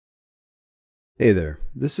Hey there,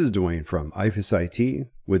 this is Dwayne from IFAS IT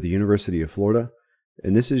with the University of Florida,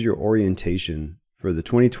 and this is your orientation for the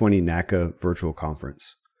 2020 NACAA Virtual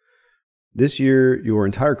Conference. This year, your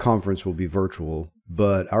entire conference will be virtual,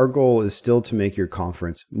 but our goal is still to make your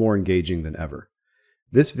conference more engaging than ever.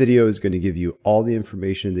 This video is going to give you all the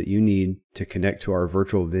information that you need to connect to our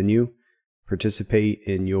virtual venue, participate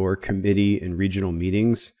in your committee and regional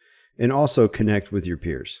meetings, and also connect with your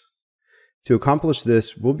peers. To accomplish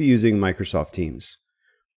this, we'll be using Microsoft Teams.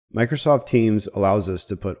 Microsoft Teams allows us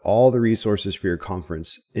to put all the resources for your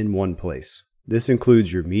conference in one place. This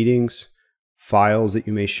includes your meetings, files that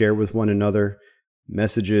you may share with one another,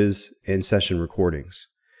 messages, and session recordings.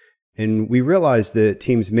 And we realize that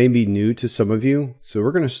Teams may be new to some of you, so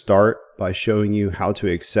we're going to start by showing you how to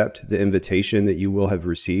accept the invitation that you will have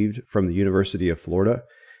received from the University of Florida,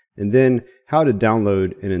 and then how to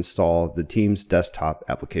download and install the Teams desktop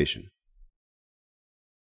application.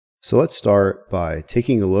 So let's start by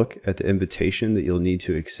taking a look at the invitation that you'll need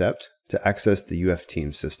to accept to access the UF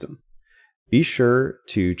Teams system. Be sure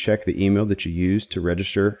to check the email that you used to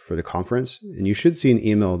register for the conference, and you should see an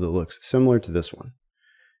email that looks similar to this one.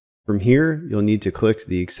 From here, you'll need to click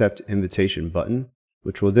the Accept Invitation button,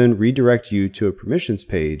 which will then redirect you to a permissions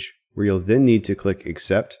page where you'll then need to click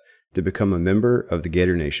Accept to become a member of the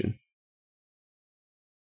Gator Nation.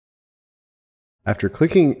 After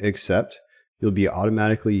clicking Accept, you'll be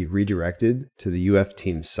automatically redirected to the UF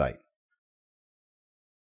Teams site.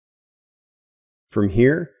 From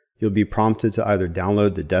here, you'll be prompted to either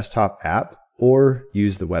download the desktop app or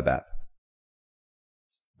use the web app.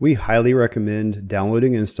 We highly recommend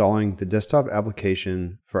downloading and installing the desktop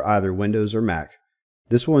application for either Windows or Mac.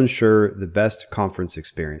 This will ensure the best conference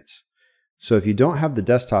experience. So if you don't have the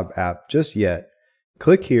desktop app just yet,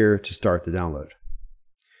 click here to start the download.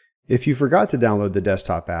 If you forgot to download the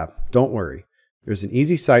desktop app, don't worry. There's an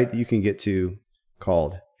easy site that you can get to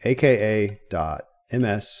called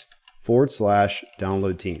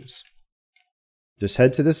aka.ms/download Teams. Just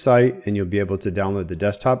head to this site and you'll be able to download the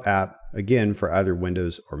desktop app, again for either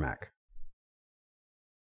Windows or Mac.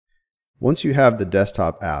 Once you have the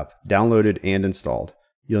desktop app downloaded and installed,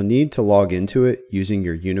 you'll need to log into it using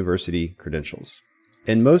your university credentials.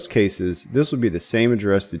 In most cases, this will be the same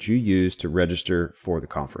address that you use to register for the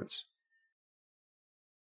conference.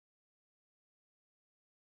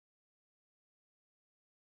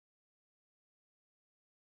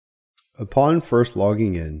 Upon first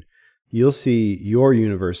logging in, you'll see your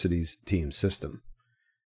university's Teams system.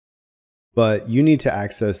 But you need to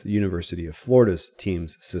access the University of Florida's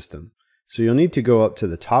Teams system. So you'll need to go up to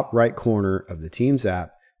the top right corner of the Teams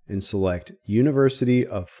app and select University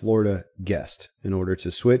of Florida Guest in order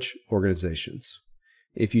to switch organizations.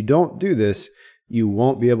 If you don't do this, you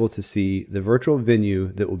won't be able to see the virtual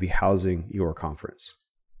venue that will be housing your conference.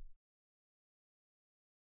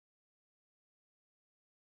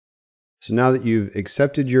 So now that you've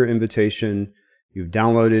accepted your invitation, you've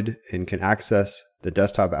downloaded and can access the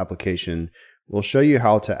desktop application, we'll show you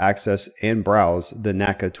how to access and browse the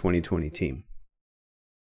NACAA 2020 team.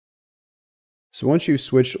 So once you've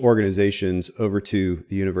switched organizations over to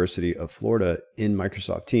the University of Florida in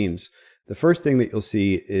Microsoft Teams, the first thing that you'll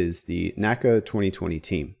see is the NACAA 2020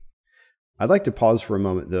 team. I'd like to pause for a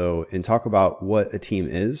moment though and talk about what a team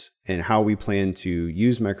is and how we plan to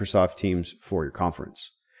use Microsoft Teams for your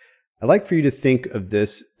conference. I'd like for you to think of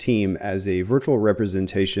this team as a virtual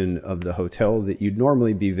representation of the hotel that you'd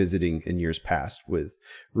normally be visiting in years past, with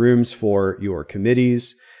rooms for your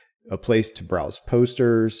committees, a place to browse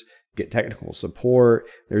posters, get technical support.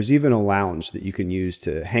 There's even a lounge that you can use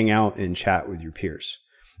to hang out and chat with your peers.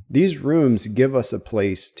 These rooms give us a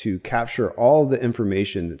place to capture all the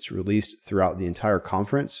information that's released throughout the entire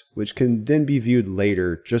conference, which can then be viewed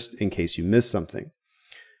later just in case you miss something.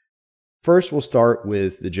 First, we'll start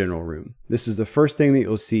with the general room. This is the first thing that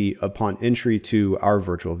you'll see upon entry to our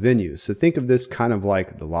virtual venue. So think of this kind of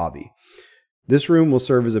like the lobby. This room will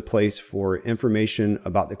serve as a place for information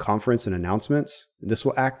about the conference and announcements. This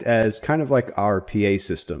will act as kind of like our PA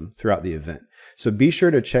system throughout the event. So be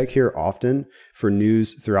sure to check here often for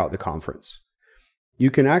news throughout the conference.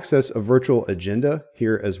 You can access a virtual agenda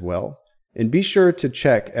here as well. And be sure to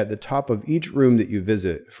check at the top of each room that you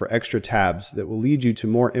visit for extra tabs that will lead you to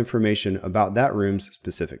more information about that room's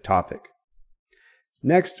specific topic.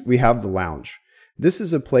 Next, we have the lounge. This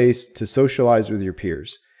is a place to socialize with your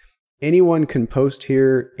peers. Anyone can post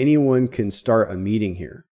here, anyone can start a meeting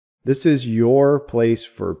here. This is your place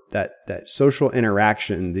for that social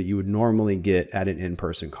interaction that you would normally get at an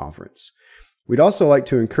in-person conference. We'd also like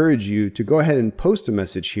to encourage you to go ahead and post a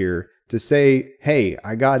message here to say, hey,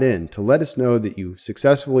 I got in, to let us know that you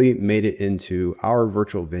successfully made it into our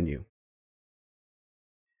virtual venue.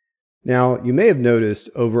 Now, you may have noticed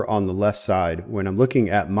over on the left side when I'm looking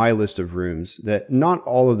at my list of rooms that not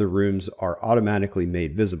all of the rooms are automatically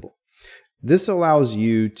made visible. This allows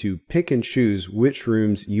you to pick and choose which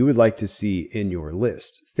rooms you would like to see in your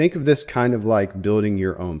list. Think of this kind of like building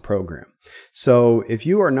your own program. So if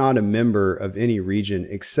you are not a member of any region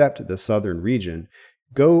except the Southern region,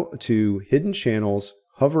 go to Hidden Channels,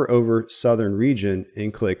 hover over Southern region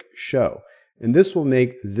and click Show. And this will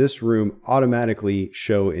make this room automatically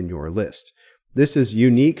show in your list. This is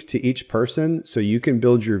unique to each person, so you can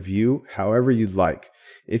build your view however you'd like.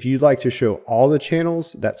 If you'd like to show all the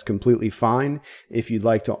channels, that's completely fine. If you'd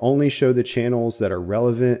like to only show the channels that are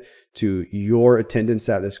relevant to your attendance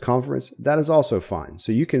at this conference, that is also fine.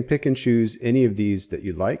 So you can pick and choose any of these that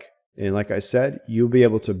you'd like. And like I said, you'll be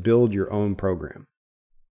able to build your own program.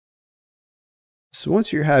 So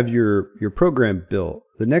once you have your program built,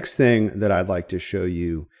 the next thing that I'd like to show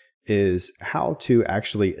you is how to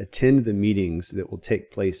actually attend the meetings that will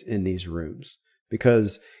take place in these rooms.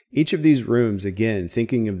 Because each of these rooms, again,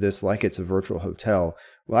 thinking of this like it's a virtual hotel,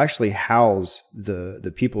 will actually house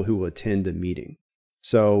the people who will attend the meeting.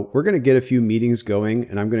 So we're going to get a few meetings going,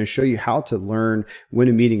 and I'm going to show you how to learn when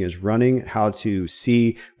a meeting is running, how to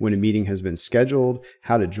see when a meeting has been scheduled,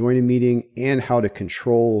 how to join a meeting, and how to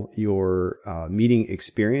control your meeting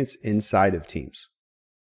experience inside of Teams.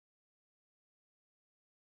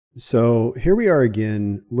 So here we are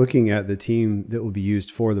again looking at the team that will be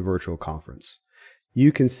used for the virtual conference.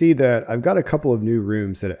 You can see that I've got a couple of new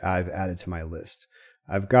rooms that I've added to my list.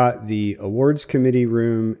 I've got the awards committee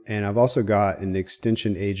room, and I've also got an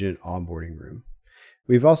extension agent onboarding room.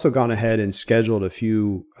 We've also gone ahead and scheduled a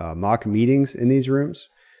few mock meetings in these rooms.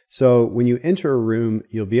 So when you enter a room,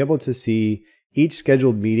 you'll be able to see each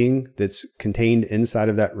scheduled meeting that's contained inside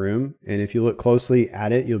of that room. And if you look closely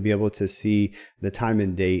at it, you'll be able to see the time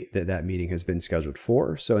and date that that meeting has been scheduled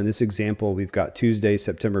for. So in this example, we've got Tuesday,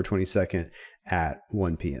 September 22nd at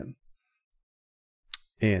 1 p.m.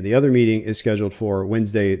 And the other meeting is scheduled for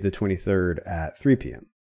Wednesday, the 23rd at 3 p.m.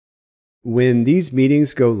 When these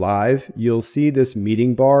meetings go live, you'll see this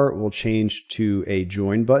meeting bar will change to a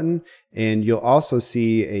join button, and you'll also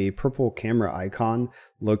see a purple camera icon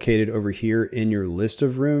located over here in your list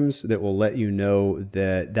of rooms that will let you know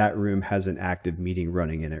that that room has an active meeting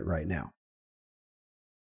running in it right now.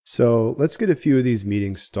 So let's get a few of these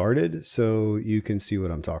meetings started so you can see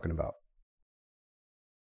what I'm talking about.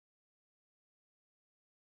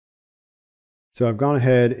 So I've gone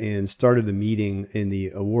ahead and started the meeting in the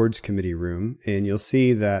awards committee room, and you'll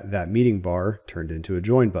see that that meeting bar turned into a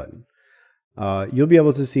join button. You'll be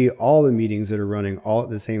able to see all the meetings that are running all at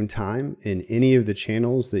the same time in any of the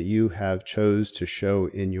channels that you have chose to show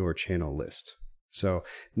in your channel list. So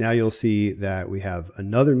now you'll see that we have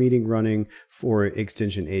another meeting running for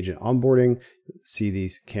extension agent onboarding. See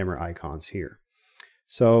these camera icons here.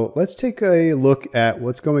 So let's take a look at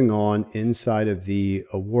what's going on inside of the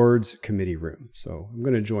awards committee room. So I'm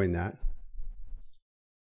going to join that.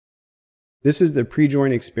 This is the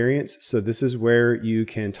pre-join experience. So this is where you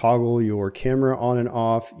can toggle your camera on and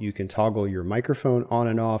off. You can toggle your microphone on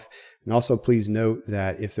and off. And also please note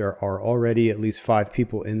that if there are already at least 5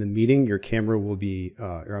 people in the meeting, your camera will be,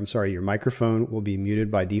 your microphone will be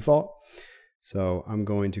muted by default. So I'm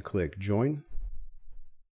going to click join.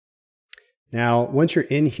 Now, once you're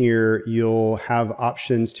in here, you'll have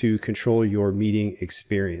options to control your meeting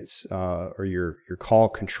experience or your call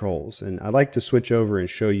controls. And I'd like to switch over and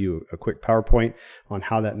show you a quick PowerPoint on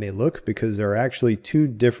how that may look, because there are actually 2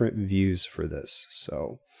 different views for this.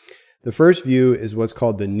 So the first view is what's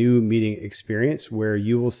called the new meeting experience, where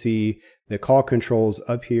you will see the call controls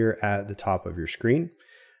up here at the top of your screen.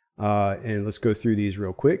 And let's go through these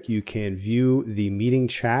real quick. You can view the meeting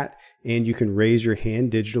chat, and you can raise your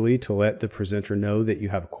hand digitally to let the presenter know that you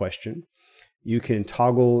have a question. You can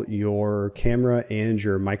toggle your camera and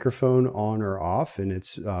your microphone on or off, and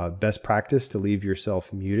it's best practice to leave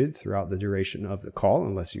yourself muted throughout the duration of the call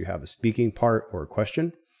unless you have a speaking part or a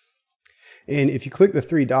question. And if you click the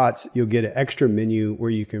 3 dots, you'll get an extra menu where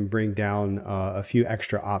you can bring down a few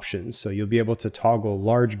extra options. So you'll be able to toggle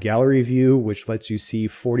large gallery view, which lets you see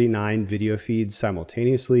 49 video feeds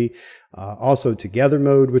simultaneously. Also together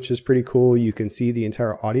mode, which is pretty cool. You can see the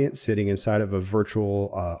entire audience sitting inside of a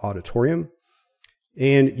virtual auditorium.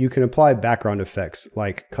 And you can apply background effects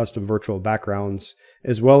like custom virtual backgrounds,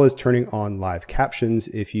 as well as turning on live captions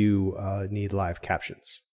if you need live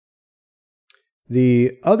captions.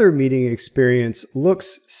 The other meeting experience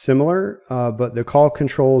looks similar, but the call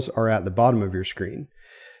controls are at the bottom of your screen.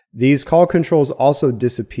 These call controls also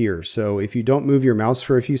disappear, so if you don't move your mouse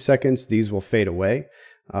for a few seconds, these will fade away.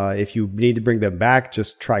 If you need to bring them back,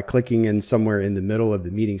 just try clicking in somewhere in the middle of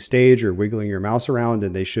the meeting stage or wiggling your mouse around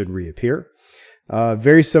and they should reappear.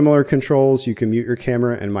 Very similar controls. You can mute your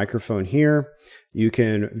camera and microphone here. You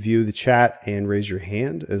can view the chat and raise your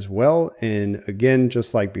hand as well. And again,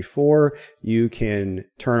 just like before, you can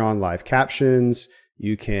turn on live captions.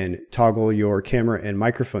 You can toggle your camera and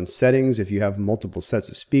microphone settings. If you have multiple sets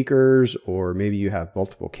of speakers, or maybe you have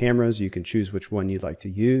multiple cameras, you can choose which one you'd like to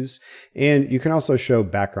use. And you can also show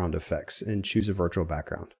background effects and choose a virtual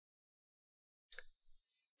background.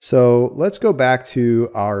 So let's go back to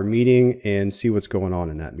our meeting and see what's going on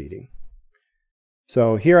in that meeting.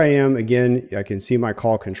 So here I am again. I can see my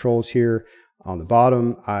call controls here on the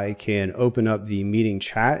bottom. I can open up the meeting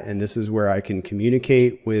chat, and this is where I can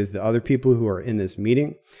communicate with the other people who are in this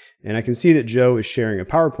meeting. And I can see that Joe is sharing a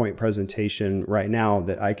PowerPoint presentation right now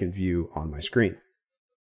that I can view on my screen.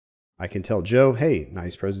 I can tell Joe, hey,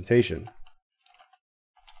 nice presentation.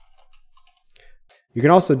 You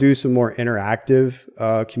can also do some more interactive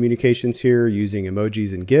communications here using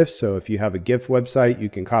emojis and GIFs. So if you have a GIF website, you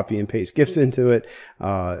can copy and paste GIFs into it.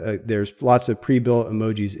 There's lots of pre-built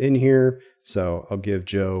emojis in here. So I'll give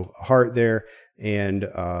Joe a heart there, and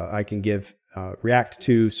I can react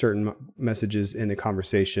to certain messages in the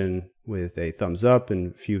conversation with a thumbs up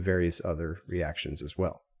and a few various other reactions as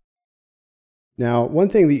well. Now, one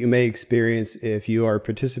thing that you may experience if you are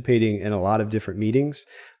participating in a lot of different meetings,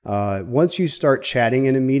 once you start chatting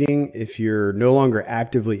in a meeting, if you're no longer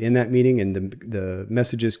actively in that meeting and the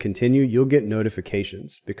messages continue, you'll get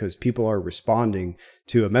notifications because people are responding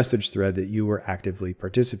to a message thread that you were actively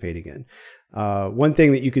participating in. One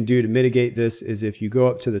thing that you can do to mitigate this is if you go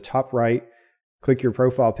up to the top right, click your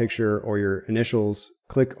profile picture or your initials,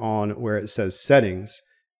 click on where it says settings,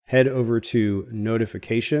 head over to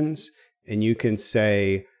notifications, and you can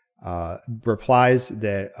say replies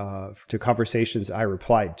that to conversations I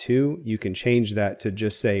replied to. You can change that to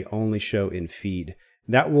just say only show in feed.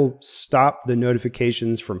 That will stop the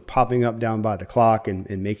notifications from popping up down by the clock and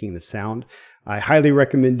making the sound. I highly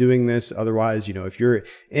recommend doing this. Otherwise, if you're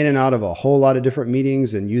in and out of a whole lot of different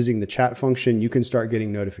meetings and using the chat function, you can start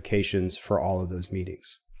getting notifications for all of those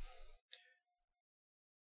meetings.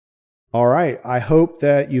 All right, I hope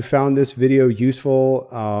that you found this video useful.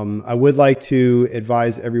 I would like to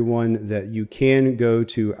advise everyone that you can go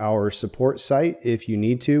to our support site if you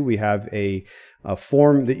need to. We have a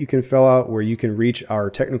form that you can fill out where you can reach our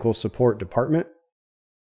technical support department.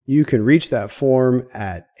 You can reach that form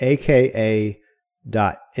at aka.my/NACAA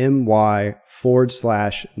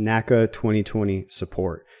 2020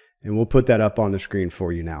 support, and we'll put that up on the screen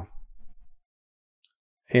for you now.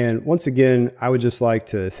 And once again, I would just like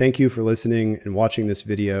to thank you for listening and watching this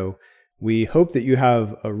video. We hope that you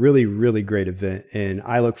have a really, really great event, and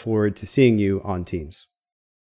I look forward to seeing you on Teams.